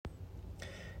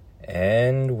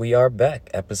And we are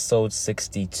back, episode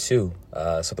 62.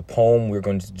 So the poem we're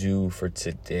going to do for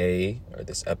today, or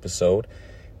this episode,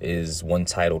 is one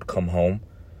titled Come Home.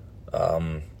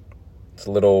 It's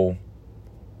a little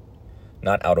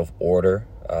not out of order,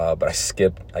 but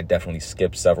I definitely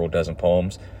skipped several dozen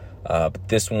poems. But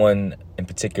this one in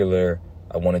particular,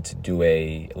 I wanted to do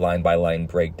a line-by-line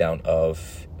breakdown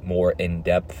of more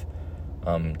in-depth,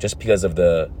 just because of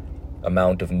the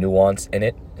amount of nuance in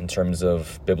it, in terms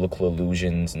of biblical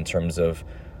allusions, in terms of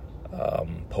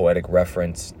poetic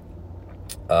reference.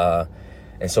 And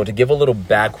so to give a little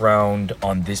background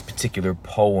on this particular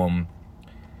poem,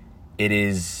 it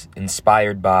is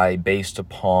inspired by, based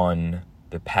upon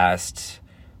the past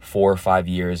 4 or 5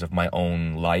 years of my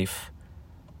own life.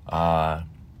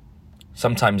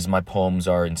 Sometimes my poems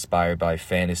are inspired by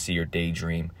fantasy or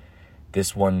daydream.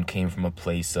 This one came from a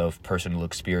place of personal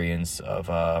experience,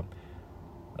 of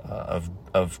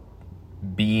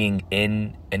being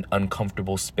in an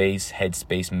uncomfortable space,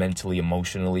 headspace, mentally,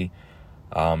 emotionally,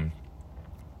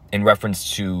 in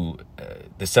reference to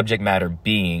the subject matter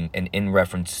being, and in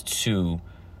reference to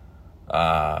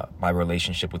my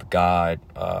relationship with God,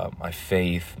 my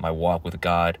faith, my walk with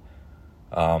God,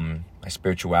 my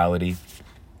spirituality.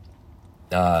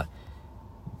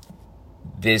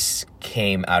 This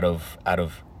came out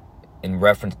of in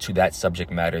reference to that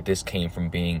subject matter. This came from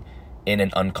being in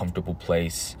an uncomfortable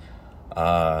place, in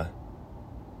a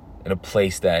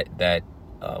place that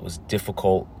was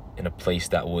difficult, in a place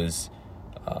that was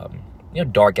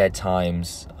dark at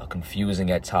times, confusing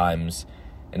at times,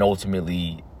 and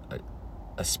ultimately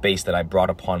a space that I brought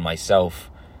upon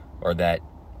myself, or that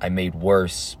I made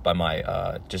worse by my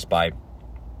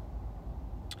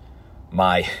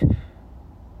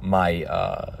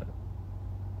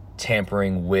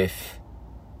tampering with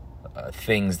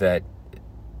things that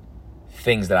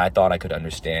I thought I could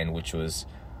understand, which was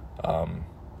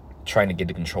trying to get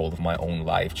the control of my own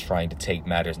life, trying to take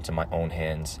matters into my own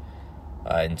hands,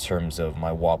 in terms of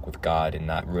my walk with God, and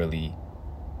not really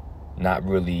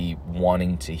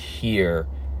wanting to hear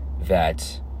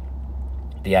that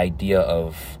the idea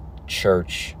of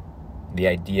church, the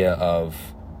idea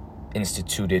of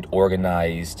instituted,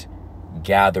 organized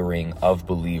gathering of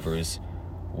believers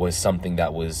was something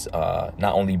that was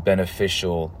not only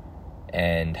beneficial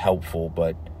and helpful,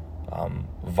 but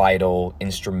vital,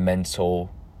 instrumental,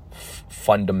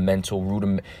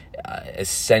 fundamental,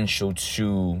 essential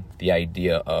to the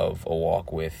idea of a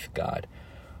walk with God.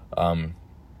 And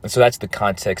so that's the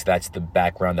context, that's the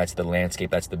background, that's the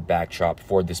landscape, that's the backdrop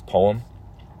for this poem.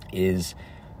 Is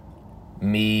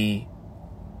me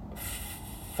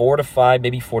 4 to 5,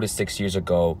 maybe 4 to 6 years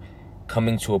ago,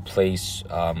 coming to a place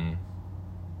of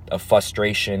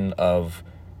frustration, of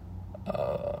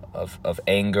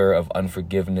anger, of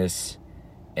unforgiveness,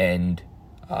 and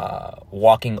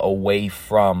walking away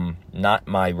from not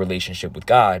my relationship with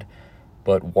God,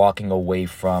 but walking away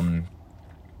from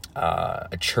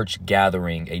a church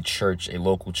gathering, a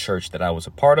local church that I was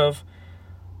a part of,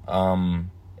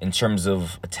 in terms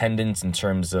of attendance, in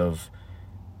terms of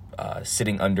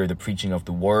sitting under the preaching of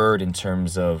the word, in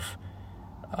terms of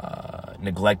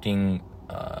neglecting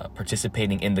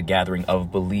participating in the gathering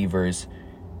of believers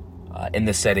in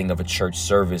the setting of a church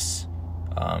service,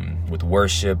 with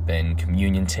worship and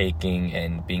communion taking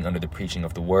and being under the preaching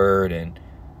of the word and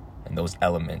those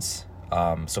elements.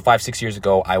 So 5-6 years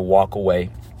ago, I walk away,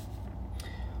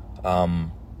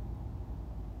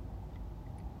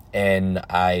 and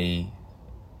I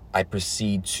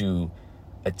proceed to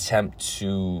attempt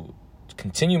to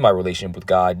continue my relationship with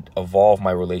God, evolve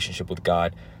my relationship with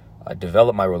God,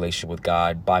 develop my relationship with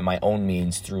God by my own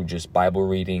means, through just Bible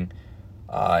reading,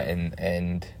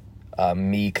 and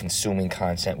me consuming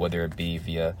content, whether it be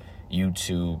via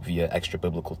YouTube, via extra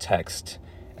biblical text,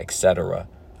 etc.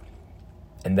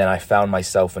 And then I found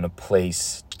myself in a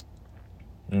place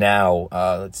now,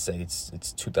 let's say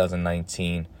it's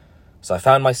 2019. So I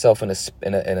found myself in a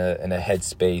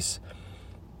headspace,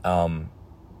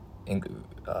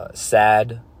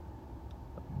 sad,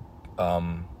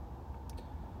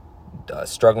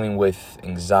 struggling with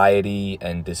anxiety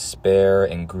and despair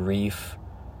and grief,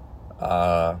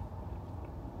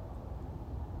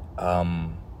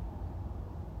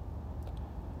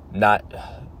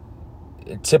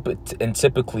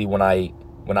 typically when I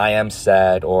am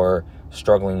sad or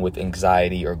struggling with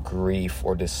anxiety or grief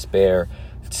or despair,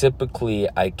 typically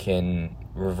I can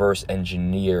reverse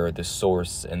engineer the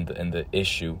source and the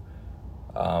issue.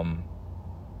 And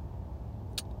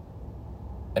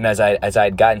as I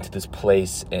had gotten to this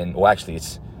place actually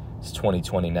it's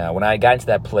 2020 now. When I got into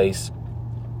that place,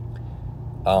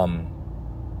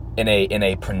 in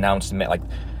a pronounced, like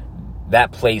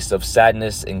that place of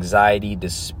sadness, anxiety,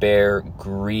 despair,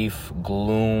 grief,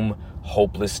 gloom,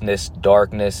 hopelessness,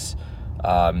 darkness,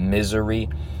 misery,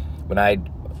 when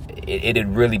it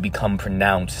had really become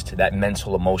pronounced, that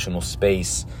mental, emotional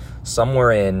space,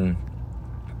 somewhere in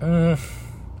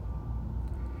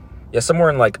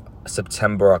like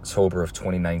September, October of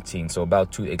 2019. So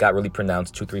it got really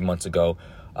pronounced 2-3 months ago,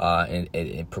 and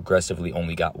it progressively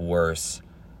only got worse.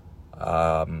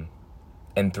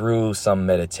 And through some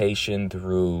meditation,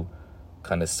 through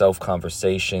kind of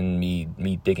self-conversation,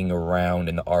 me digging around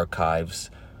in the archives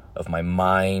of my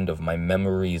mind, of my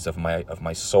memories, of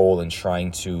my soul, and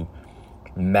trying to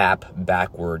map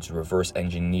backwards, reverse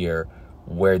engineer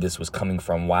where this was coming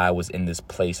from, why I was in this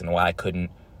place, and why I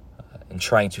couldn't, and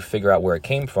trying to figure out where it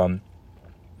came from,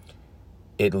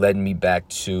 it led me back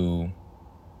to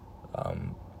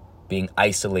being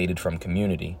isolated from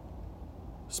community,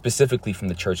 specifically from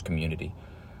the church community.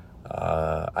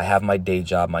 I have my day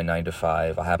job, my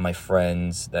 9-to-5. I have my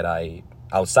friends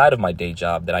outside of my day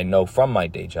job that I know from my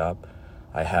day job.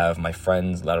 I have my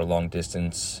friends that are long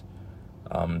distance,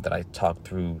 that I talk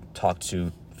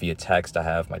to via text. I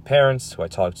have my parents who I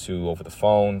talk to over the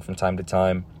phone from time to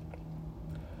time.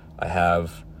 I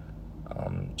have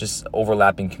just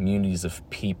overlapping communities of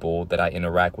people that I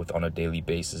interact with on a daily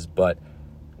basis. But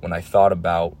when I thought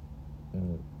about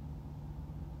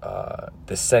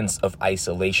the sense of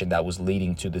isolation that was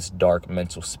leading to this dark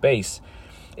mental space,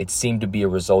 it seemed to be a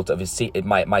result of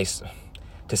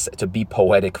to be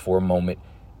poetic for a moment,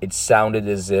 it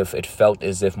felt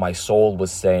as if my soul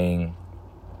was saying,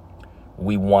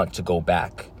 we want to go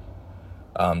back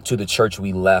to the church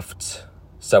we left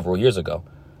several years ago.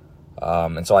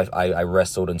 And so I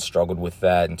wrestled and struggled with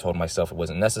that and told myself it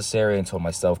wasn't necessary, and told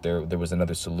myself there was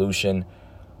another solution.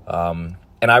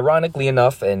 And ironically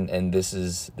enough, and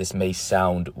this may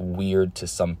sound weird to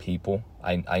some people,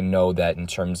 I know that in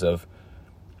terms of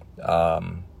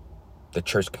the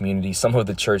church community, some of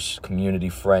the church community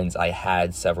friends I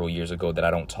had several years ago that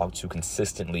I don't talk to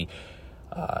consistently,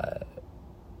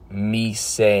 me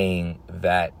saying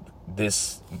that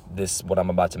this what I'm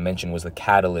about to mention was the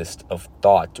catalyst of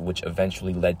thought, which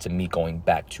eventually led to me going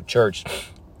back to church.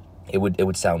 It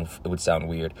would sound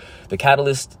weird. The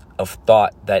catalyst of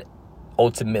thought that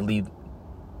ultimately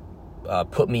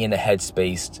put me in a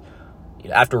headspace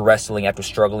after wrestling, after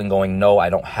struggling, going, no, I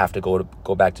don't have to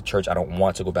go back to church. I don't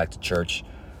want to go back to church.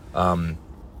 And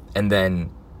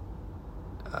then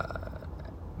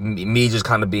me just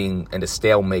kind of being in a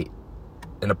stalemate,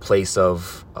 in a place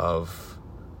of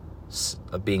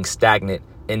being stagnant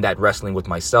in that wrestling with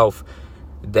myself.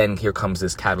 Then here comes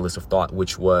this catalyst of thought,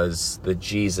 which was the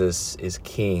Jesus is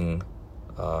King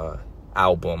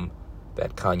album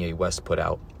that Kanye West put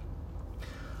out.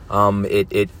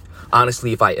 It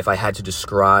honestly, if I had to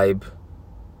describe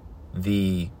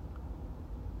the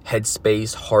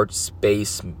headspace, heart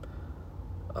space,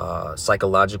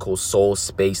 psychological soul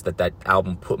space that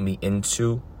album put me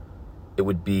into, it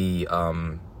would be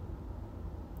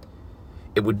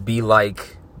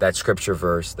like that scripture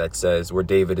verse that says, where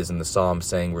David is in the Psalm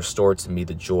saying, "Restore to me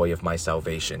the joy of my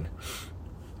salvation."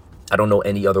 I don't know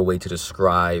any other way to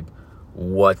describe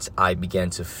what I began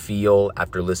to feel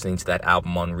after listening to that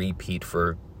album on repeat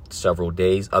for several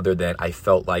days, other than I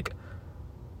felt like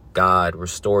God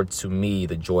restored to me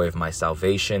the joy of my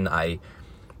salvation.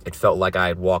 It felt like I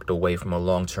had walked away from a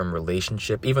long-term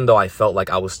relationship, even though I felt like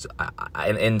I was,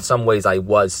 in some ways I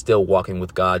was still walking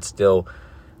with God, still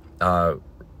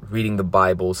reading the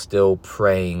Bible, still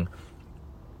praying.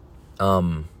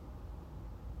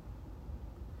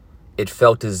 It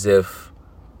felt as if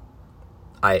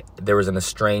there was an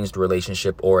estranged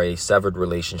relationship or a severed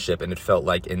relationship, and it felt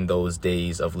like in those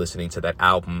days of listening to that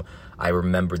album, I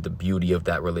remembered the beauty of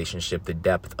that relationship, the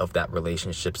depth of that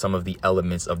relationship, some of the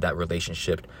elements of that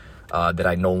relationship that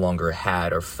I no longer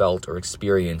had or felt or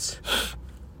experienced,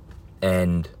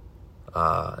 and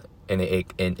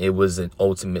it was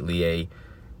ultimately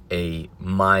a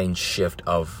mind shift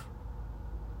of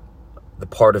the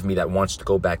part of me that wants to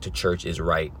go back to church is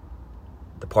right.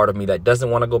 The part of me that doesn't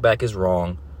want to go back is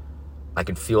wrong. I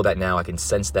can feel that now. I can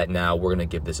sense that now. We're going to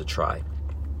give this a try.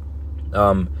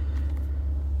 And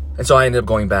so I ended up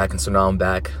going back, and so now I'm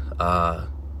back.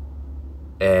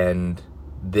 And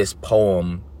this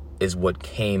poem is what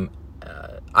came,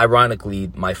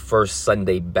 ironically, my first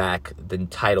Sunday back. The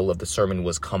title of the sermon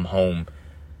was "Come Home."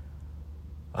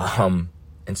 And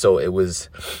so it was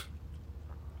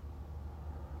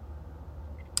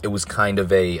kind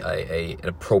of an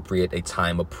appropriate,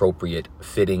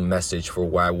 fitting message for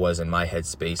where I was in my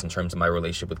headspace in terms of my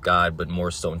relationship with God, but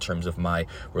more so in terms of my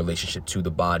relationship to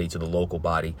the body, to the local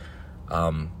body.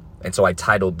 And so I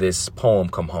titled this poem,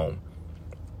 Come Home.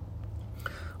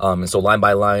 And so line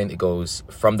by line, it goes,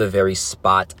 from the very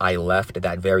spot I left,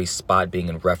 that very spot being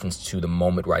in reference to the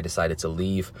moment where I decided to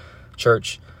leave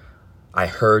church, I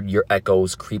heard your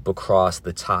echoes creep across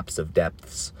the tops of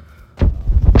depths.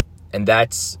 And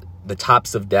that's the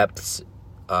tops of depths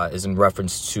is in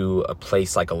reference to a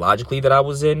place psychologically that I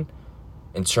was in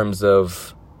terms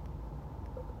of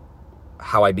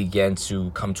how I began to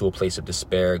come to a place of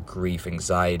despair, grief,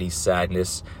 anxiety,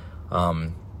 sadness.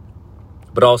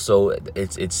 But also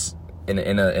it's in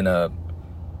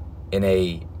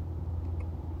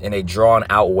a drawn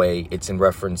out way. It's in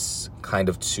reference kind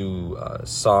of to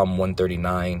Psalm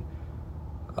 139,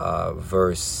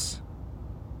 verse.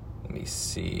 Let me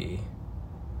see,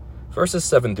 verses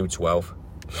 7 through 12,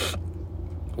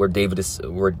 where I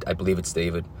believe it's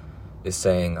David is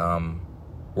saying,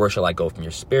 where shall I go from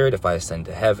your spirit? If I ascend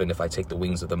to heaven, if I take the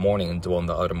wings of the morning and dwell in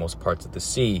the uttermost parts of the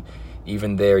sea,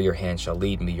 even there your hand shall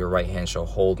lead me, your right hand shall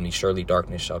hold me. Surely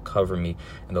darkness shall cover me,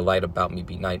 and the light about me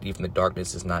be night. Even the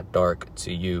darkness is not dark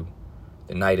to you.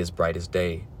 The night is bright as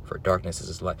day, for darkness is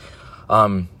as light.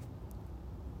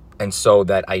 And so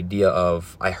that idea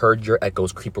of, I heard your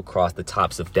echoes creep across the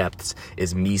tops of depths,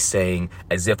 is me saying,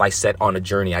 as if I set on a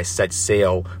journey, I set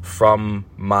sail from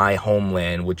my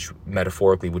homeland, which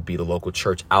metaphorically would be the local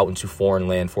church, out into foreign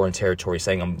land, foreign territory,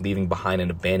 saying I'm leaving behind and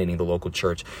abandoning the local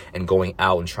church and going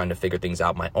out and trying to figure things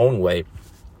out my own way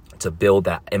to build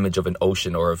that image of an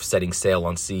ocean, or of setting sail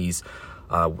on seas,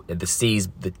 the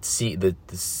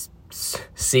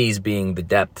seas being the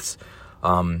depths,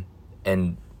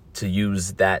 and to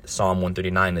use that Psalm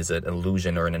 139 as an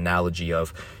illusion or an analogy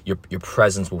of your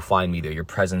presence will find me there. Your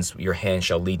presence, your hand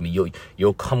shall lead me.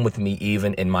 You'll come with me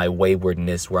even in my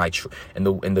waywardness, where in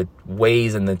the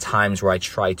ways and the times where I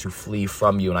try to flee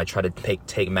from you and I try to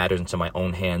take matters into my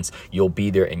own hands. You'll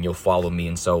be there and you'll follow me.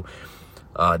 And so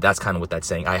that's kind of what that's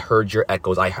saying. I heard your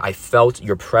echoes. I felt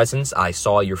your presence. I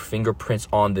saw your fingerprints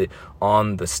on the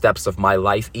steps of my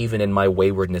life, even in my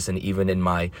waywardness and even in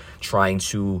my trying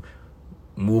to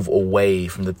move away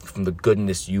from the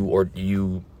goodness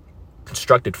you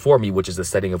constructed for me, which is the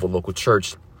setting of a local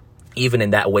church. Even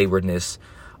in that waywardness,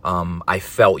 I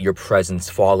felt your presence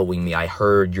following me. I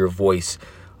heard your voice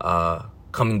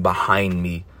coming behind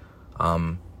me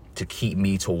to keep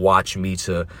me, to watch me,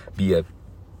 to be a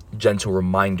gentle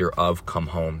reminder of come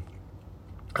home.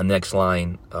 The next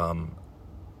line, and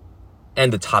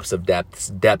the tops of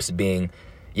depths being,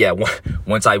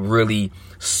 once I really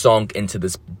sunk into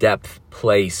this depth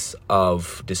place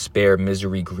of despair,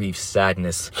 misery, grief,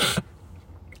 sadness,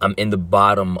 I'm in the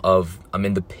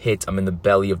pit, I'm in the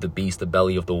belly of the beast, the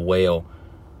belly of the whale.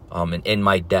 And in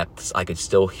my depths, I could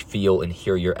still feel and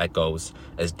hear your echoes.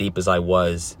 As deep as I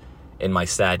was in my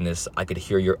sadness, I could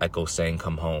hear your echo saying,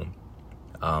 come home.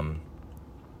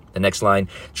 The next line,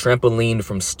 trampoline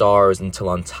from stars until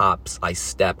on tops I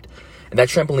stepped. And that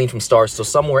trampoline from stars, so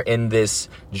somewhere in this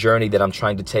journey that I'm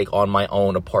trying to take on my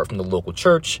own, apart from the local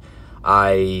church,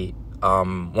 one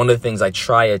of the things I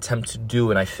attempt to do,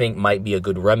 and I think might be a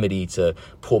good remedy to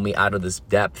pull me out of this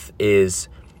depth, is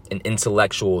an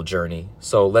intellectual journey.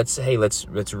 So let's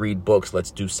read books,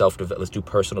 let's do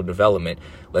personal development,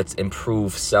 let's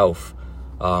improve self.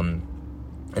 And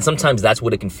sometimes that's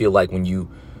what it can feel like when you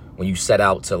set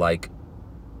out to like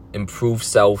improve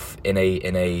self in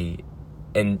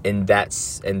that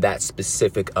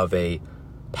specific of a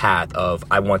path of,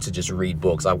 I want to just read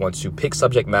books. I want to pick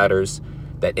subject matters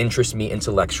that interest me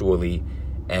intellectually,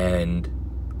 and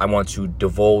I want to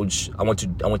divulge. I want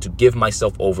to give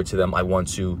myself over to them. I want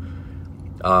to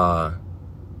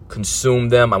consume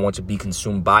them. I want to be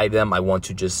consumed by them. I want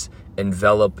to just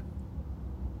envelop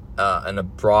an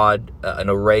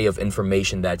array of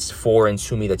information that's foreign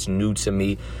to me, that's new to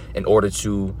me, in order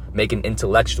to make an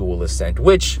intellectual ascent,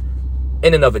 which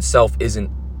in and of itself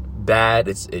isn't bad.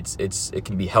 It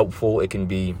can be helpful, it can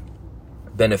be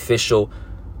beneficial,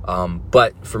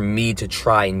 but for me to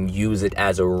try and use it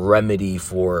as a remedy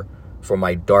for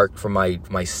my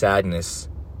sadness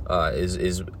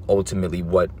is ultimately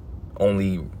what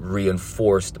only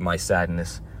reinforced my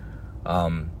sadness,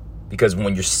 because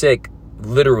when you're sick,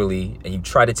 literally, and you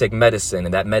try to take medicine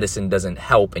and that medicine doesn't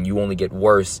help and you only get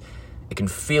worse, it can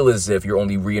feel as if you're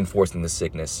only reinforcing the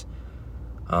sickness.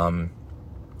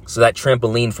 So that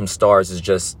trampolining from stars is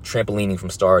just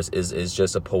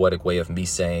a poetic way of me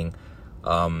saying,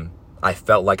 I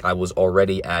felt like I was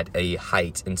already at a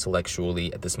height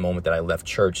intellectually at this moment that I left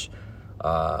church,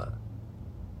 because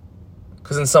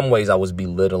in some ways I was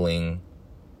belittling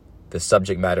the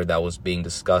subject matter that was being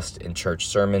discussed in church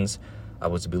sermons. I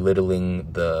was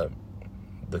belittling the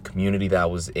community that I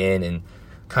was in, and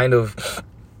kind of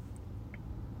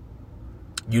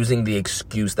using the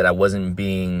excuse that I wasn't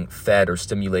being fed or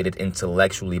stimulated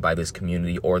intellectually by this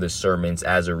community or the sermons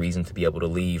as a reason to be able to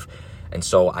leave. And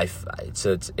so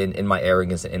in my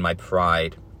arrogance and in my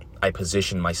pride, I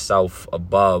positioned myself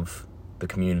above the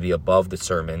community, above the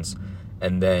sermons,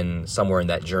 and then somewhere in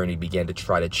that journey began to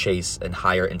try to chase a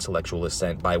higher intellectual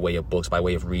ascent by way of books, by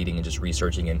way of reading and just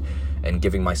researching and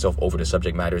giving myself over to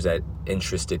subject matters that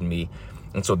interested me.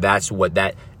 And so that's what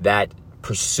that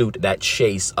pursuit, that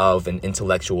chase of an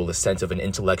intellectual ascent, of an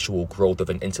intellectual growth, of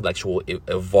an intellectual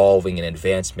evolving and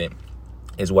advancement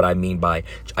is what I mean by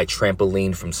I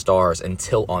trampolined from stars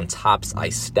until on tops I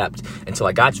stepped, until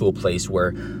I got to a place where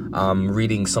I'm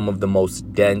reading some of the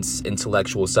most dense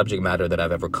intellectual subject matter that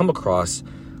I've ever come across.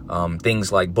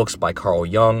 Things like books by Carl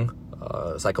Jung,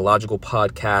 psychological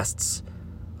podcasts.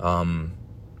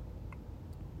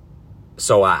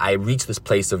 So I reached this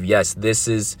place of, yes, this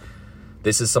is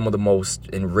some of the most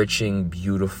enriching,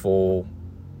 beautiful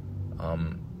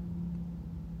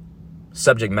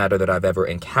subject matter that I've ever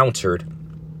encountered.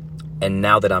 And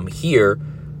now that I'm here,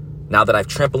 now that I've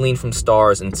trampolined from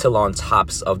stars until on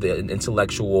tops of the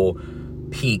intellectual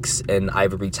peaks and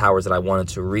ivory towers that I wanted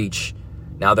to reach,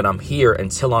 now that I'm here,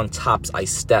 until on tops I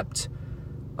stepped,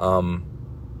 all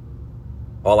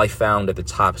I found at the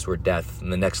tops were death.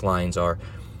 And the next lines are,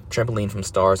 trampoline from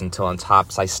stars until on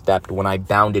tops I stepped. When I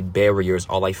bounded barriers,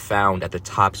 all I found at the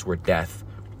tops were death.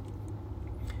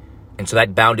 And so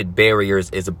that bounded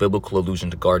barriers is a biblical allusion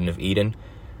to Garden of Eden.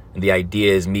 And the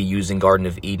idea is me using Garden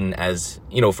of Eden as,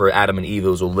 for Adam and Eve, it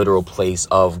was a literal place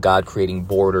of God creating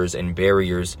borders and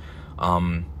barriers,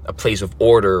 a place of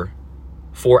order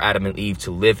for Adam and Eve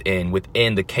to live in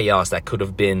within the chaos that could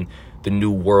have been the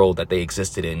new world that they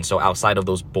existed in. So outside of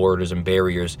those borders and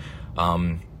barriers,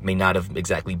 may not have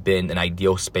exactly been an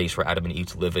ideal space for Adam and Eve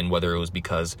to live in, whether it was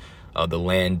because the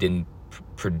land didn't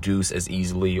produce as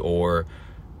easily, or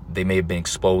they may have been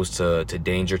exposed to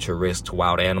danger, to risk, to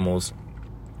wild animals.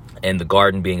 And the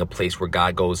garden being a place where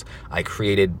God goes, I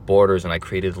created borders and I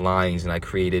created lines and I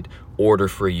created order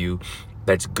for you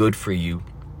that's good for you.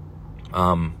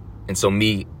 And so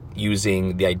me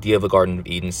using the idea of the Garden of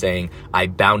Eden, saying I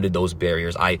bounded those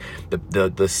barriers.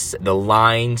 The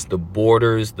lines, the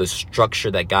borders, the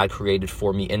structure that God created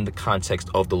for me in the context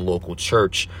of the local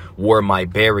church were my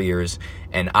barriers,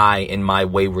 and I, in my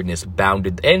waywardness,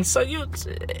 bounded. And so,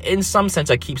 in some sense,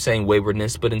 I keep saying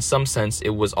waywardness, but in some sense,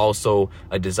 it was also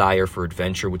a desire for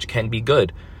adventure, which can be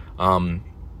good.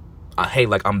 Hey,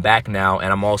 I'm back now,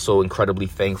 and I'm also incredibly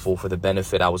thankful for the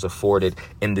benefit I was afforded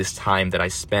in this time that I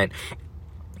spent.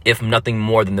 If nothing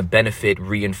more than the benefit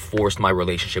reinforced my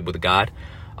relationship with God.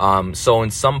 So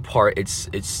in some part,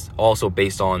 it's also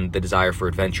based on the desire for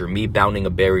adventure. Me bounding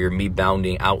a barrier, me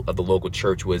bounding out of the local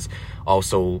church was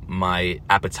also my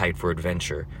appetite for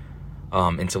adventure.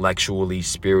 Intellectually,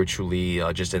 spiritually,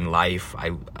 just in life.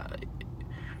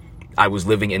 I was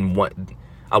living in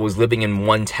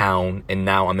one town, and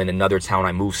now I'm in another town.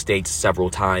 I moved states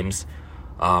several times.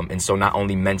 And so not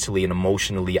only mentally and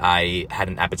emotionally, I had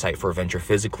an appetite for adventure.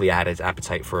 Physically, I had an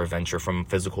appetite for adventure from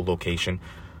physical location.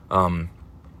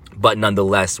 But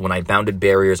nonetheless, when I bounded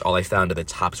barriers, all I found at the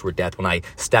tops were death. When I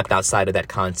stepped outside of that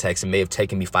context, it may have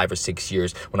taken me 5 or 6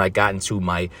 years. When I got into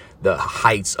the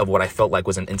heights of what I felt like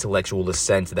was an intellectual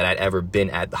ascent that I'd ever been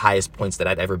at, the highest points that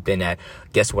I'd ever been at,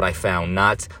 guess what I found?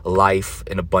 Not life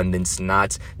and abundance,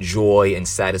 not joy and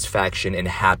satisfaction and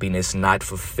happiness, not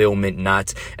fulfillment,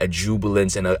 not a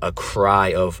jubilance and a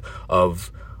cry of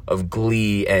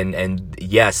glee and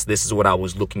yes, this is what I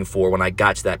was looking for. When I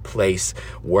got to that place,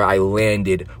 where I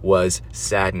landed was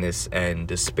sadness and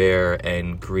despair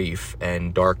and grief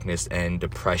and darkness and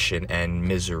depression and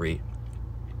misery.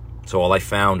 So all I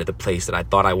found at the place that I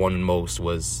thought I wanted most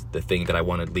was the thing that I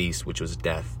wanted least, which was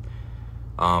death.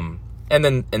 And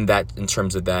then in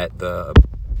terms of that, the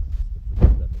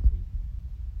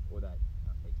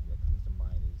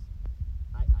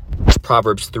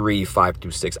Proverbs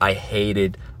 3:5-6.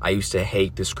 I used to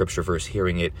hate this scripture verse,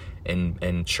 hearing it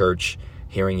in church,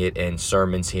 hearing it in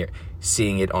sermons,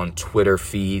 seeing it on Twitter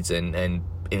feeds and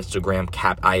Instagram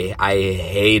I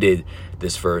hated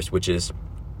this verse, which is,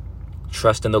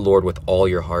 trust in the Lord with all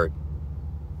your heart.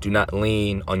 Do not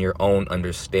lean on your own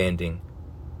understanding.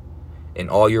 In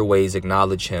all your ways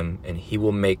acknowledge him, and he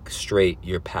will make straight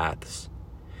your paths.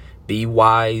 Be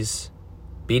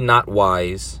not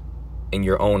wise in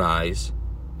your own eyes.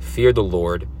 Fear the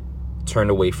Lord, turn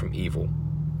away from evil.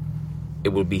 It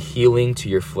will be healing to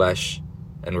your flesh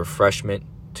and refreshment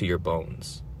to your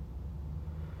bones.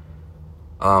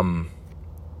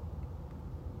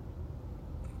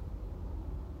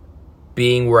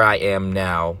 Being where I am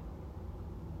now,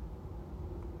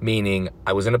 meaning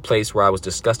I was in a place where I was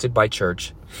disgusted by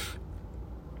church.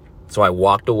 So I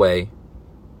walked away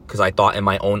because I thought in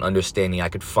my own understanding I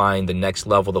could find the next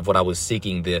level of what I was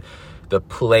seeking, the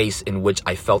place in which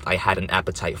I felt I had an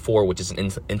appetite for, which is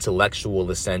an intellectual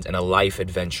ascent and a life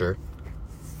adventure.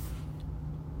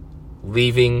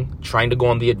 Leaving, trying to go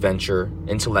on the adventure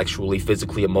intellectually,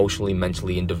 physically, emotionally,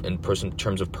 mentally, in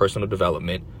terms of personal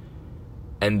development,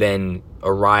 and then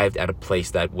arrived at a place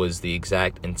that was the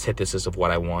exact antithesis of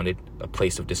what I wanted, a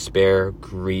place of despair,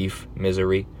 grief,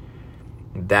 misery.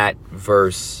 That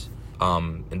verse,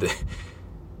 in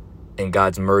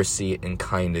God's mercy and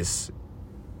kindness,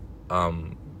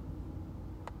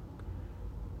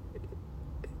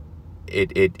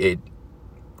 it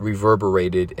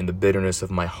reverberated in the bitterness of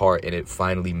my heart, and it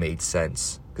finally made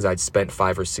sense because I'd spent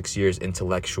 5 or 6 years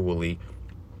intellectually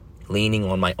leaning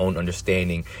on my own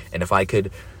understanding. And if I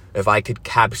could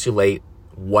capsulate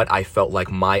what I felt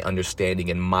like my understanding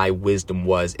and my wisdom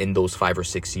was in those 5 or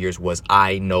 6 years, was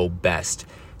I know best,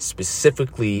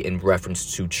 specifically in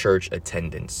reference to church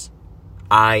attendance.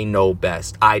 I know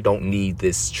best. I don't need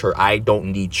this church. I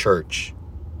don't need church.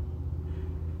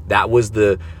 That was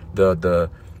the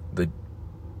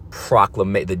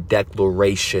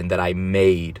declaration that I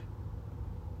made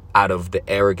out of the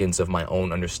arrogance of my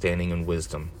own understanding and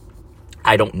wisdom.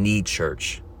 I don't need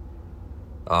church.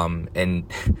 And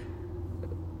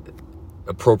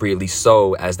appropriately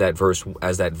so, as that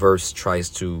verse tries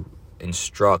to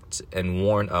instruct and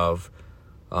warn of,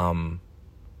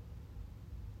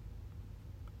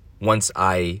 once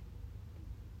I,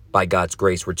 by God's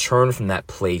grace, return from that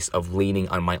place of leaning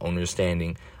on my own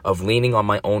understanding,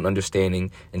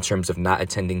 in terms of not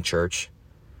attending church,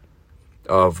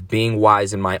 of being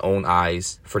wise in my own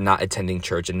eyes for not attending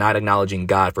church and not acknowledging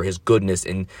God for his goodness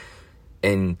in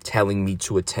telling me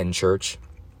to attend church.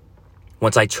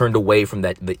 Once I turned away from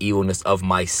the evilness of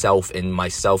myself and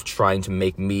myself trying to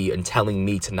make me and telling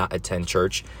me to not attend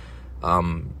church,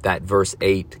 that verse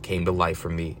 8 came to life for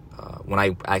me. When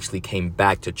I actually came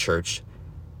back to church,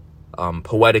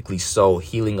 poetically so,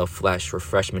 healing of flesh,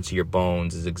 refreshment to your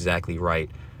bones is exactly right.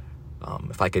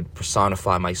 If I could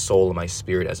personify my soul and my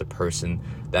spirit as a person,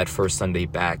 that first Sunday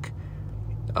back,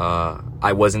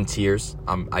 I was in tears.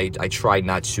 I tried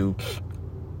not to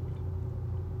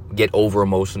get over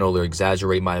emotional or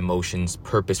exaggerate my emotions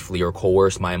purposefully or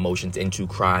coerce my emotions into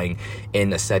crying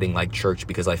in a setting like church,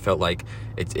 because I felt like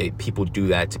people do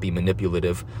that to be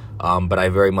manipulative. But I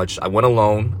went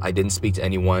alone. I didn't speak to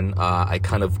anyone. I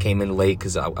kind of came in late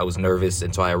because I was nervous.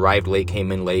 And so I arrived late,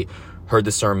 came in late, heard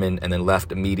the sermon, and then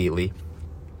left immediately.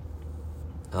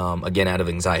 Again, out of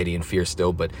anxiety and fear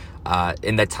still. But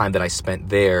in that time that I spent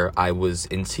there, I was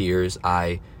in tears.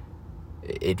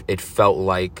 It felt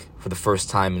like for the first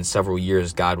time in several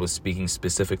years, God was speaking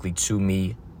specifically to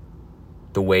me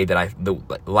the way that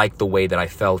I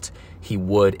felt he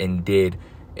would and did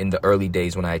in the early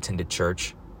days when I attended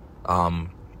church.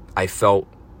 I felt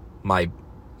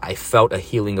a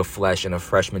healing of flesh and a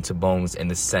refreshment to bones in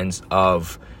the sense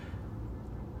of,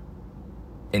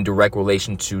 in direct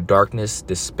relation to darkness,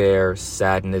 despair,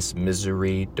 sadness,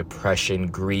 misery, depression,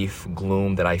 grief,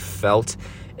 gloom that I felt.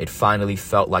 It finally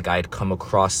felt like I had come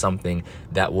across something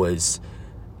that was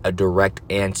a direct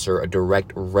answer, a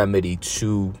direct remedy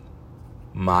to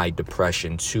my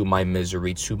depression, to my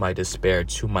misery, to my despair,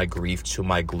 to my grief, to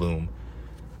my gloom.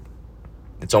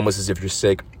 It's almost as if you're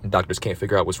sick, doctors can't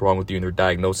figure out what's wrong with you, and they're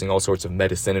diagnosing all sorts of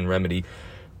medicine and remedy,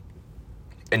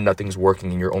 and nothing's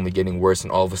working, and you're only getting worse.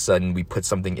 And all of a sudden we put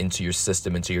something into your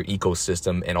system, into your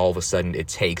ecosystem, and all of a sudden it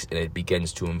takes and it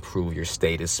begins to improve your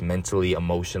status mentally,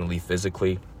 emotionally,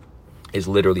 physically, is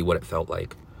literally what it felt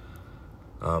like.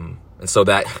 And so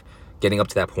that, getting up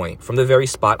to that point, from the very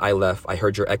spot I left, I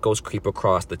heard your echoes creep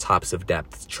across the tops of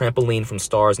depths, trampoline from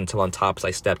stars until on tops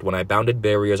I stepped. When I bounded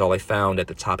barriers, all I found at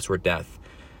the tops were death.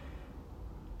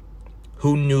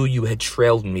 Who knew you had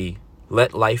trailed me?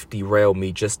 Let life derail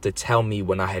me just to tell me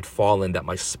when I had fallen that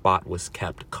my spot was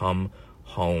kept. Come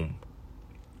home.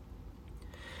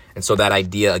 And so that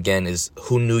idea again is,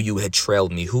 who knew you had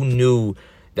trailed me? Who knew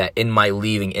that in my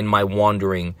leaving, in my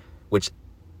wandering, which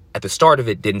at the start of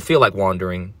it didn't feel like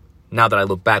wandering, now that I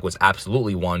look back was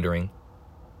absolutely wandering.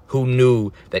 Who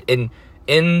knew that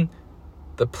in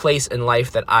the place in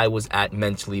life that I was at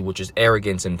mentally, which is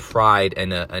arrogance and pride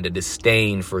and a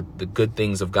disdain for the good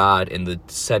things of God in the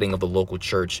setting of the local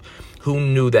church, who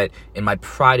knew that in my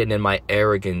pride and in my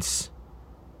arrogance,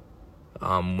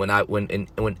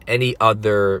 when any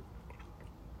other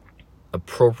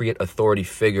appropriate authority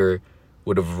figure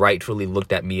would have rightfully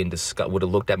looked at me in disgust, would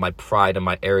have looked at my pride and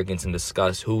my arrogance in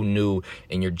disgust. Who knew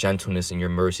in your gentleness and your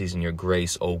mercies and your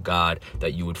grace, oh God,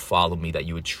 that you would follow me, that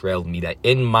you would trail me, that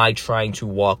in my trying to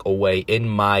walk away, in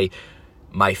my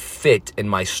fit and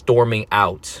my storming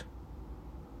out,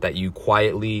 that you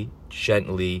quietly,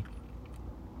 gently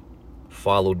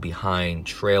followed behind,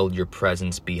 trailed your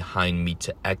presence behind me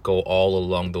to echo all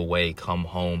along the way, come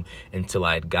home, until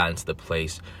I had gotten to the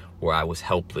place where I was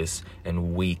helpless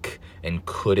and weak and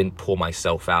couldn't pull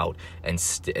myself out, and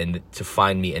to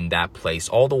find me in that place,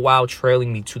 all the while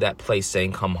trailing me to that place,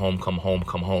 saying, come home, come home,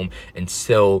 come home,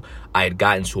 until I had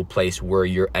gotten to a place where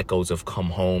your echoes of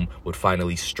come home would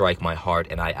finally strike my heart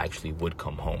and I actually would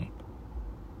come home.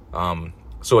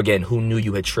 So again, who knew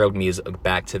you had trailed me, is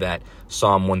back to that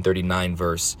Psalm 139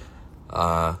 verse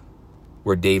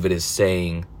where David is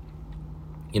saying,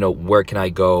 where can I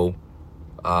go?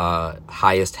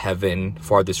 Highest heaven,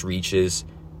 farthest reaches,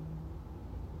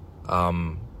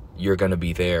 you're going to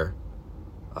be there.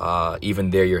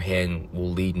 Even there, your hand will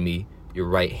lead me. Your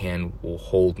right hand will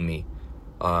hold me.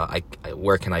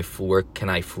 Where can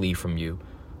I flee from you?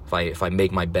 If I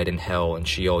make my bed in hell and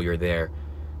Sheol, you're there.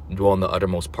 Dwell in the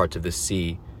uttermost parts of the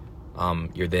sea,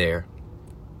 you're there.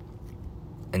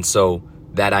 And so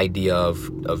that idea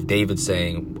of David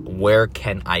saying, where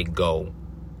can I go?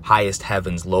 Highest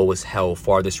heavens, lowest hell,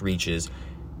 farthest reaches,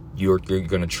 you're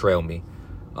going to trail me.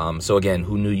 So again,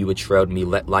 who knew you had trailed me?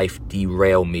 Let life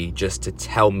derail me just to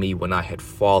tell me when I had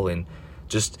fallen,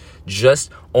 just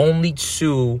only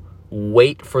to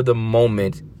wait for the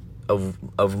moment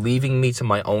of leaving me to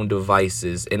my own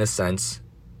devices, in a sense,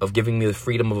 of giving me the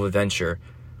freedom of adventure,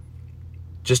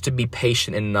 just to be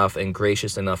patient enough and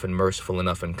gracious enough and merciful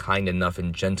enough and kind enough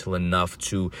and gentle enough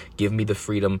to give me the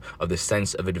freedom of the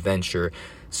sense of adventure,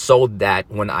 so that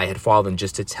when I had fallen,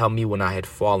 just to tell me when I had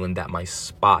fallen, that my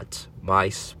spot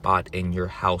in your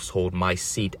household, my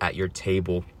seat at your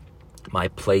table, my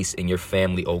place in your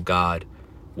family, oh God,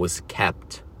 was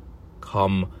kept.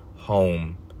 Come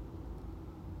home.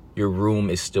 Your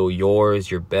room is still yours.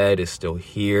 Your bed is still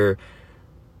here.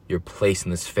 Your place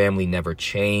in this family never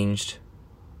changed.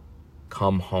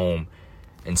 Come home.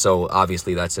 And so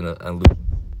obviously that's an allusion.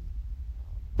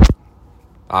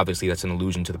 Obviously that's an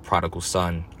allusion to the prodigal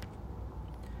son.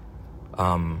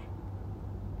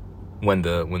 When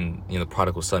the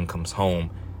prodigal son comes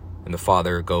home and the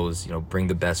father goes, bring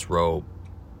the best robe,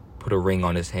 put a ring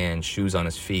on his hand, shoes on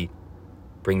his feet,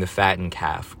 bring the fattened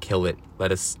calf, kill it,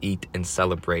 let us eat and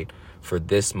celebrate. For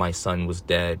this my son was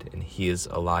dead and he is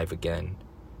alive again.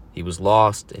 He was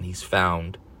lost and he's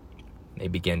found. They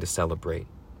began to celebrate.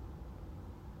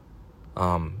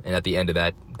 And at the end of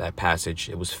that passage,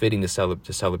 it was fitting to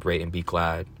celebrate and be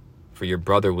glad. For your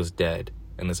brother was dead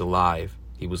and is alive.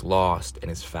 He was lost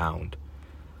and is found.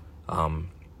 And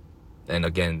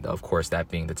again, of course, that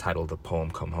being the title of the poem,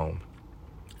 Come Home.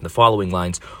 The following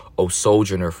lines, O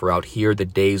sojourner, for out here the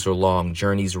days are long,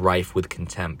 journeys rife with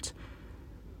contempt.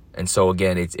 And so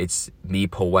again, it's me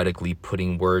poetically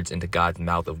putting words into God's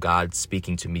mouth, of God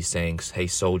speaking to me saying, hey,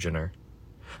 sojourner,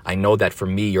 I know that for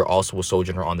me, you're also a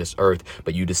sojourner on this earth,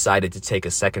 but you decided to take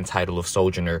a second title of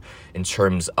sojourner in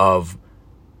terms of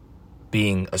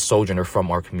being a sojourner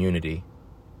from our community,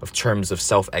 of terms of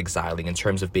self-exiling, in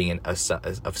terms of being of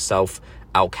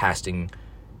self-outcasting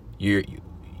your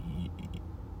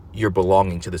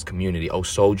belonging to this community. Oh,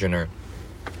 sojourner,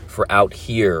 for out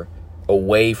here,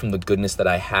 away from the goodness that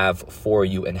I have for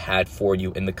you and had for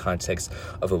you in the context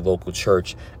of the local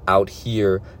church, out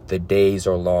here, the days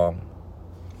are long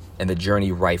and the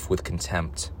journey rife with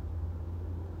contempt.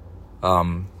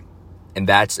 And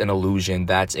that's an allusion,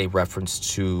 that's a reference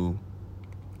to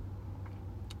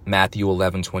Matthew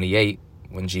 11:28,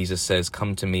 when Jesus says,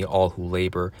 come to me, all who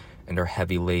labor and are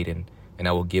heavy laden, and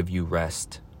I will give you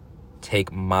rest.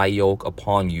 Take my yoke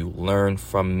upon you, learn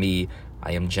from me.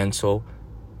 I am gentle,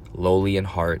 lowly in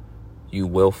heart. You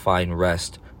will find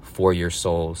rest for your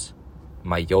souls.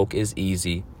 My yoke is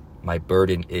easy, my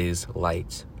burden is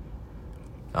light.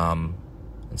 And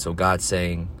so God's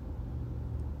saying,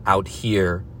 out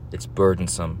here, it's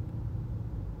burdensome.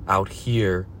 Out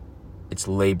here, it's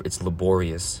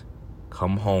laborious.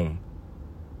 Come home.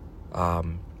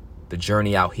 The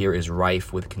journey out here is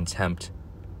rife with contempt.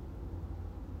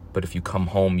 But if you come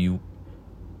home, you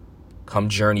come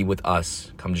journey with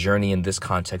us. Come journey in this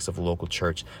context of a local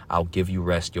church. I'll give you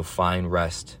rest. You'll find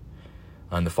rest.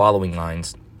 On the following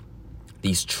lines,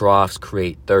 these troughs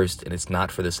create thirst, and it's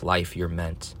not for this life you're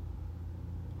meant.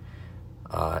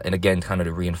 And again, kind of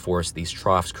to reinforce, these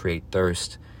troughs create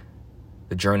thirst.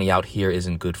 The journey out here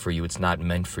isn't good for you. It's not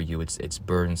meant for you. It's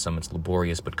burdensome. It's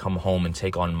laborious. But come home and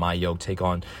take on my yoke. Take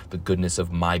on the goodness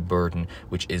of my burden,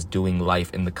 which is doing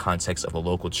life in the context of a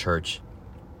local church.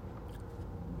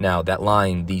 Now, that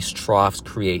line, these troughs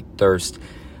create thirst,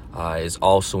 is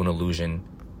also an allusion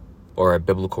or a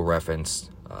biblical reference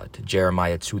to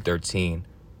Jeremiah 2:13,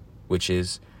 which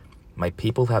is, my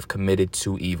people have committed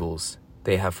two evils.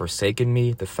 They have forsaken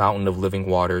me, the fountain of living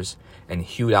waters, and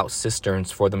hewed out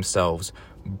cisterns for themselves,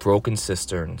 broken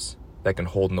cisterns that can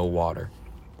hold no water.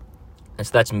 And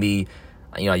so that's me.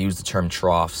 I use the term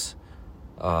troughs,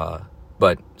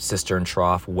 but cistern,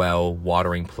 trough, well,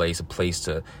 watering place, a place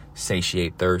to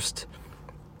satiate thirst.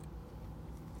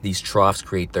 These troughs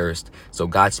create thirst. So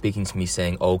God's speaking to me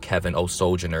saying, oh, Kevin, oh,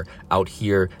 sojourner, out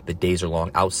here, the days are long.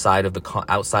 Outside of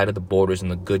the borders and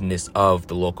the goodness of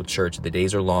the local church, the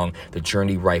days are long, the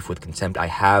journey rife with contempt. I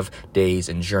have days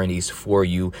and journeys for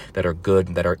you that are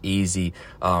good, that are easy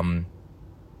to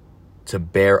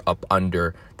bear up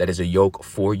under, that is a yoke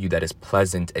for you that is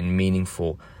pleasant and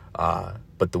meaningful.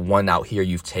 But the one out here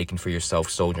you've taken for yourself,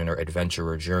 sojourner,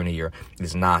 adventurer, journeyer,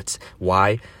 is not.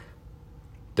 Why?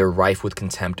 They're rife with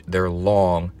contempt. They're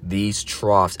long. These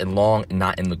troughs, and long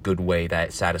not in the good way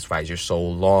that satisfies your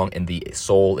soul, long in the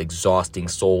soul exhausting,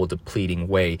 soul depleting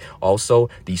way. Also,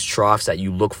 these troughs that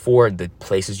you look for, the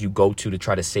places you go to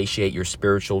try to satiate your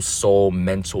spiritual, soul,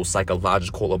 mental,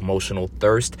 psychological, emotional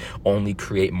thirst, only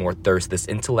create more thirst. This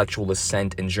intellectual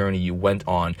ascent and journey you went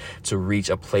on to reach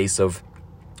a place of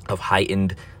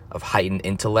heightened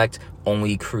intellect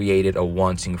only created a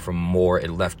wanting for more.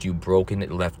 It left you broken.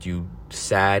 It left you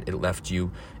sad. It left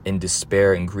you in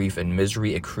despair and grief and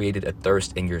misery. It created a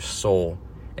thirst in your soul,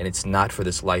 and it's not for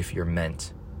this life you're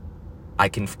meant. I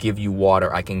can give you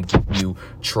water. I can give you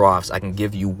troughs. I can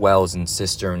give you wells and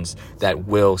cisterns that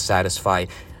will satisfy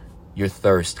your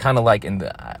thirst. Kind of like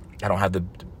I don't have the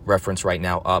reference right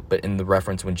now up, but in the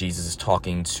reference when Jesus is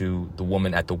talking to the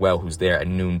woman at the well who's there at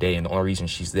noonday, and the only reason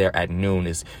she's there at noon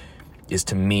is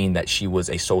to mean that she was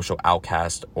a social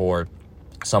outcast or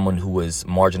someone who was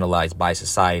marginalized by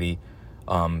society,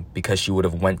 because she would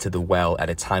have went to the well at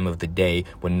a time of the day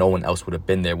when no one else would have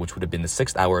been there, which would have been the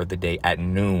 6th hour of the day at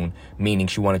noon, meaning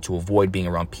she wanted to avoid being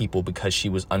around people because she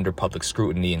was under public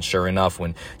scrutiny. And sure enough,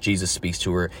 when Jesus speaks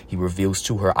to her, he reveals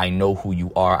to her, I know who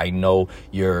you are. I know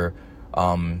your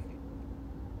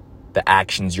the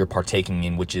actions you're partaking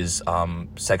in, which is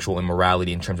sexual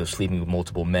immorality in terms of sleeping with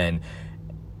multiple men.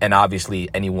 And obviously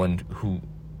anyone who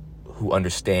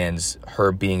understands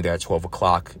her being there at 12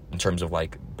 o'clock in terms of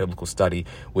like biblical study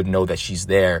would know that she's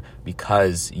there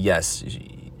because, yes,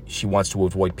 she wants to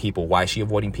avoid people. Why is she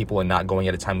avoiding people and not going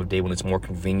at a time of day when it's more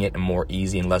convenient and more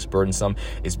easy and less burdensome?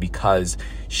 Is because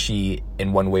she,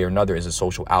 in one way or another, is a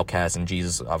social outcast. And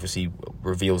Jesus obviously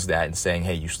reveals that and saying,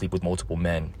 hey, you sleep with multiple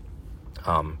men.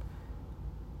 And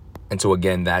so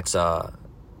again, that's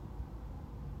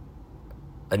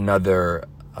another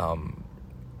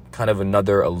kind of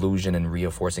another illusion and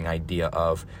reinforcing idea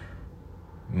of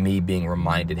me being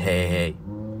reminded, hey,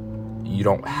 you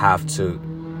don't have to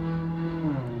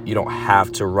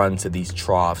run to these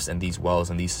troughs and these wells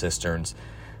and these cisterns,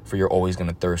 for you're always going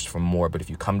to thirst for more. But if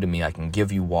you come to me, I can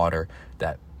give you water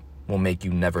that will make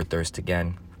you never thirst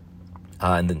again.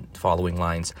 And the following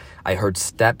lines, I heard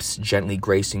steps gently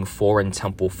gracing foreign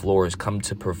temple floors come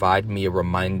to provide me a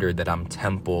reminder that I'm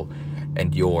temple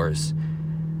and yours.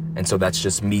 And so that's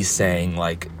just me saying,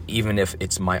 like, even if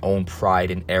it's my own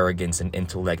pride and arrogance and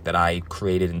intellect that I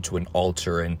created into an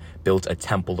altar and built a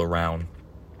temple around,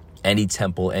 any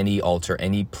temple, any altar,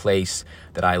 any place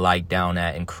that I lie down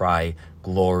at and cry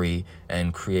glory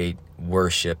and create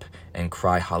worship and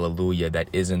cry hallelujah, that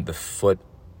isn't the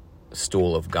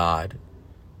footstool of God,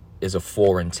 is a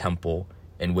foreign temple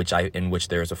in which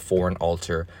there is a foreign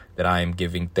altar that I am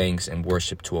giving thanks and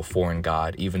worship to a foreign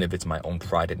God, even if it's my own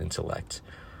pride and intellect.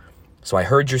 So I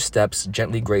heard your steps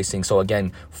gently gracing. So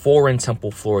again, foreign temple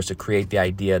floors to create the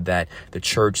idea that the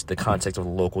church, the context of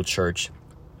the local church,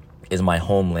 is my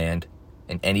homeland,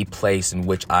 and any place in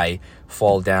which I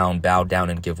fall down, bow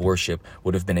down, and give worship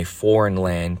would have been a foreign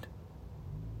land.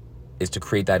 Is to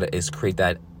create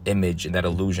that image and that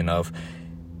illusion of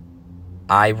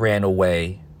I ran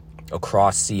away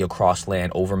across sea, across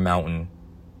land, over mountain,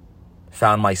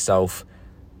 found myself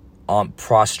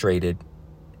prostrated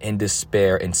in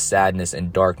despair and sadness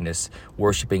and darkness,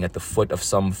 worshiping at the foot of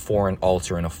some foreign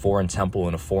altar in a foreign temple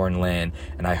in a foreign land.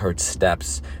 And I heard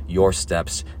steps, your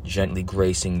steps, gently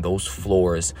gracing those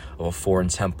floors of a foreign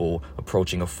temple,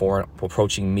 approaching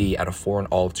me at a foreign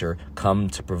altar, come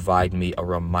to provide me a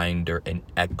reminder, an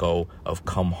echo of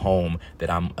come home, that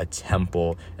I'm a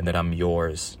temple and that I'm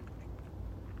yours.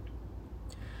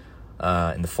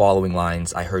 In the following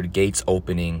lines, I heard gates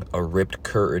opening, a ripped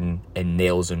curtain, and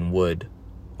nails in wood,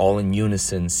 all in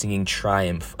unison, singing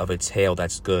triumph of a tale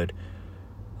that's good.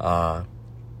 The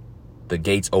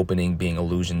gates opening being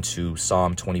allusion to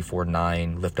Psalm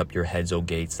 24:9, lift up your heads, O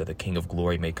gates, that the King of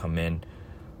glory may come in.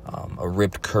 A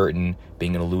ripped curtain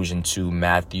being an allusion to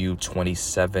Matthew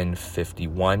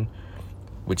 27:51,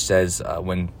 which says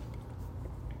when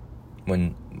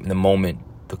in the moment,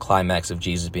 the climax of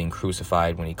Jesus being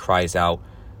crucified, when he cries out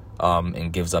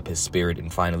and gives up his spirit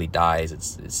and finally dies,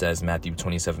 it says Matthew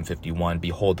 27:51,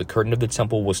 behold, the curtain of the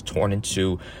temple was torn in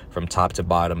two from top to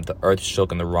bottom, the earth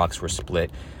shook and the rocks were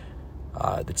split.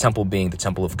 The temple being the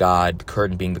temple of God, the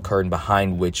curtain being the curtain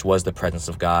behind which was the presence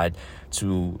of God,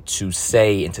 to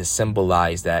say and to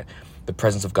symbolize that the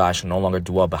presence of God should no longer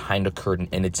dwell behind a curtain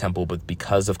in a temple, but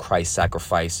because of Christ's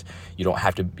sacrifice, you don't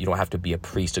have to be a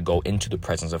priest to go into the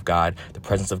presence of God. The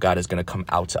presence of God is going to come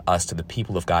out to us, to the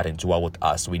people of God, and dwell with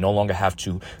us. We no longer have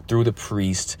to, through the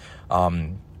priest,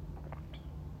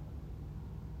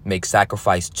 make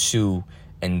sacrifice to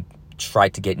and try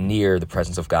to get near the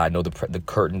presence of God. No, the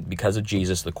curtain, because of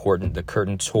Jesus, the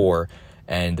curtain tore,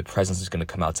 and the presence is going to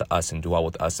come out to us and dwell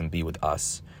with us and be with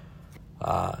us.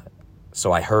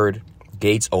 So I heard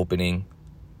gates opening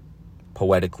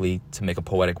poetically, to make a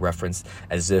poetic reference,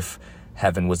 as if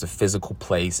heaven was a physical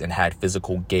place and had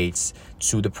physical gates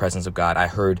to the presence of God. I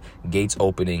heard gates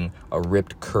opening, a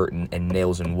ripped curtain, and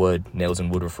nails in wood. Nails in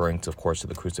wood referring to, of course, to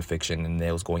the crucifixion, and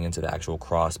nails going into the actual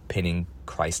cross, pinning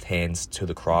Christ's hands to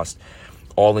the cross,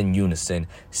 all in unison,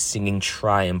 singing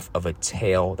triumph of a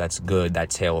tale that's good.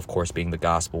 That tale, of course, being the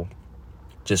gospel.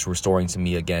 Just restoring to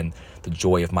me again the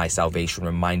joy of my salvation,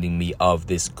 reminding me of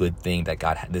this good thing that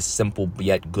God had, this simple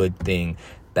yet good thing,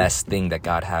 best thing that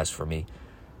God has for me.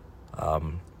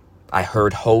 I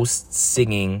heard hosts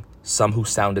singing, some who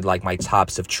sounded like my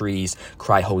tops of trees,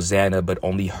 cry Hosanna, but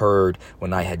only heard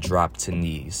when I had dropped to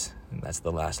knees. And that's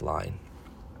the last line.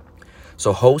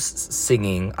 So hosts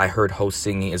singing, I heard hosts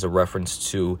singing is a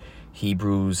reference to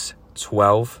Hebrews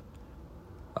 12,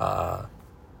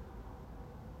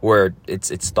 where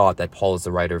it's thought that Paul is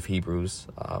the writer of Hebrews.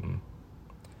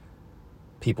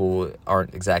 People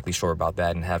aren't exactly sure about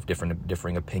that and have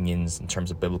differing opinions in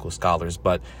terms of biblical scholars,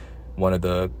 but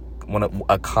a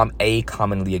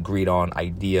commonly agreed on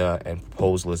idea and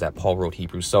proposal is that Paul wrote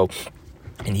Hebrews. So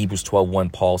in Hebrews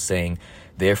 12:1, Paul saying,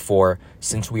 therefore,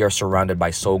 since we are surrounded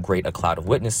by so great a cloud of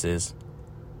witnesses,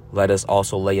 let us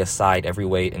also lay aside every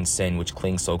weight and sin which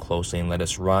clings so closely, and let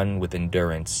us run with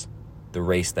endurance the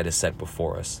race that is set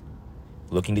before us,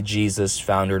 looking to Jesus,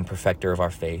 founder and perfecter of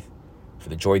our faith. For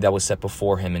the joy that was set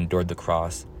before him endured the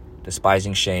cross,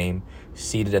 despising shame,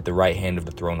 seated at the right hand of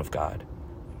the throne of God.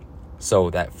 So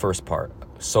that first part.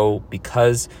 So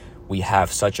because we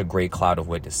have such a great cloud of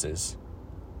witnesses,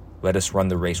 let us run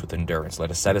the race with endurance.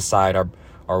 Let us set aside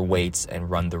our weights and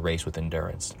run the race with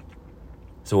endurance.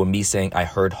 So with me saying I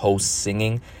heard hosts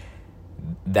singing,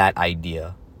 that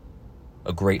idea,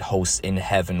 a great host in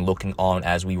heaven looking on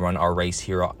as we run our race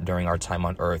here during our time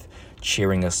on earth,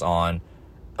 cheering us on,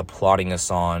 applauding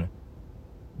us on,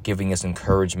 giving us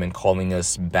encouragement, calling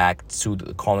us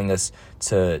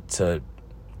to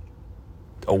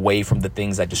away from the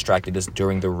things that distracted us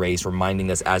during the race,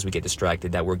 reminding us as we get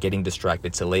distracted that we're getting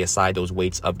distracted, to lay aside those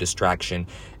weights of distraction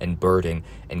and burden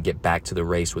and get back to the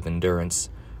race with endurance.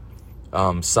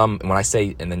 Some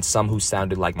who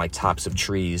sounded like my tops of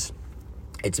trees,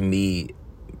 it's me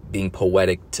being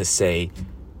poetic to say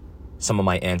some of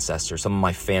my ancestors, some of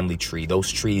my family tree,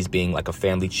 those trees being like a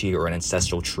family tree or an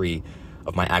ancestral tree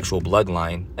of my actual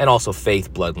bloodline, and also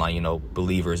faith bloodline,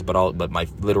 believers, but my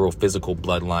literal physical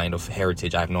bloodline of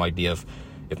heritage. I have no idea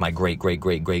if my great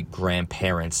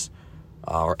grandparents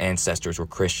or ancestors were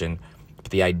Christian, but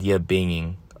the idea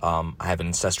being, I have an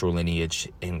ancestral lineage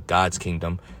in God's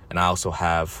kingdom, and I also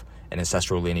have an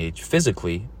ancestral lineage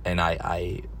physically, and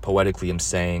I poetically am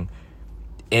saying,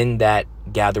 in that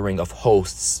gathering of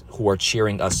hosts who are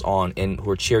cheering us on and who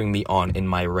are cheering me on in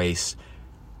my race,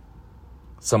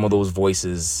 some of those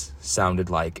voices sounded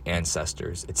like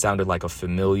ancestors. It sounded like a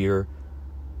familiar,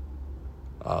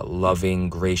 loving,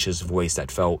 gracious voice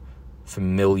that felt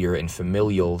familiar and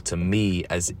familial to me,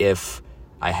 as if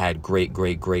I had great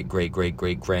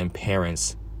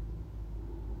grandparents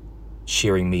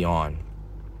cheering me on,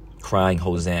 crying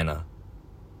Hosanna,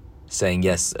 saying,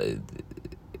 yes,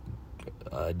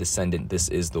 descendant, this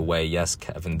is the way. Yes,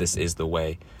 Kevin, this is the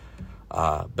way.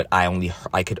 But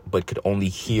I could only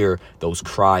hear those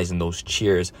cries and those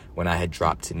cheers when I had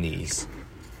dropped to knees.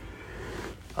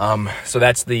 So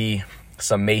that's the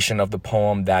summation of the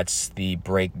poem. That's the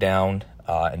breakdown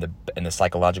and the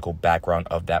psychological background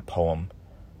of that poem.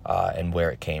 and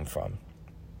where it came from.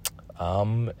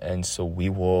 And so we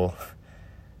will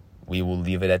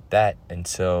leave it at that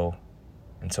until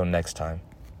next time.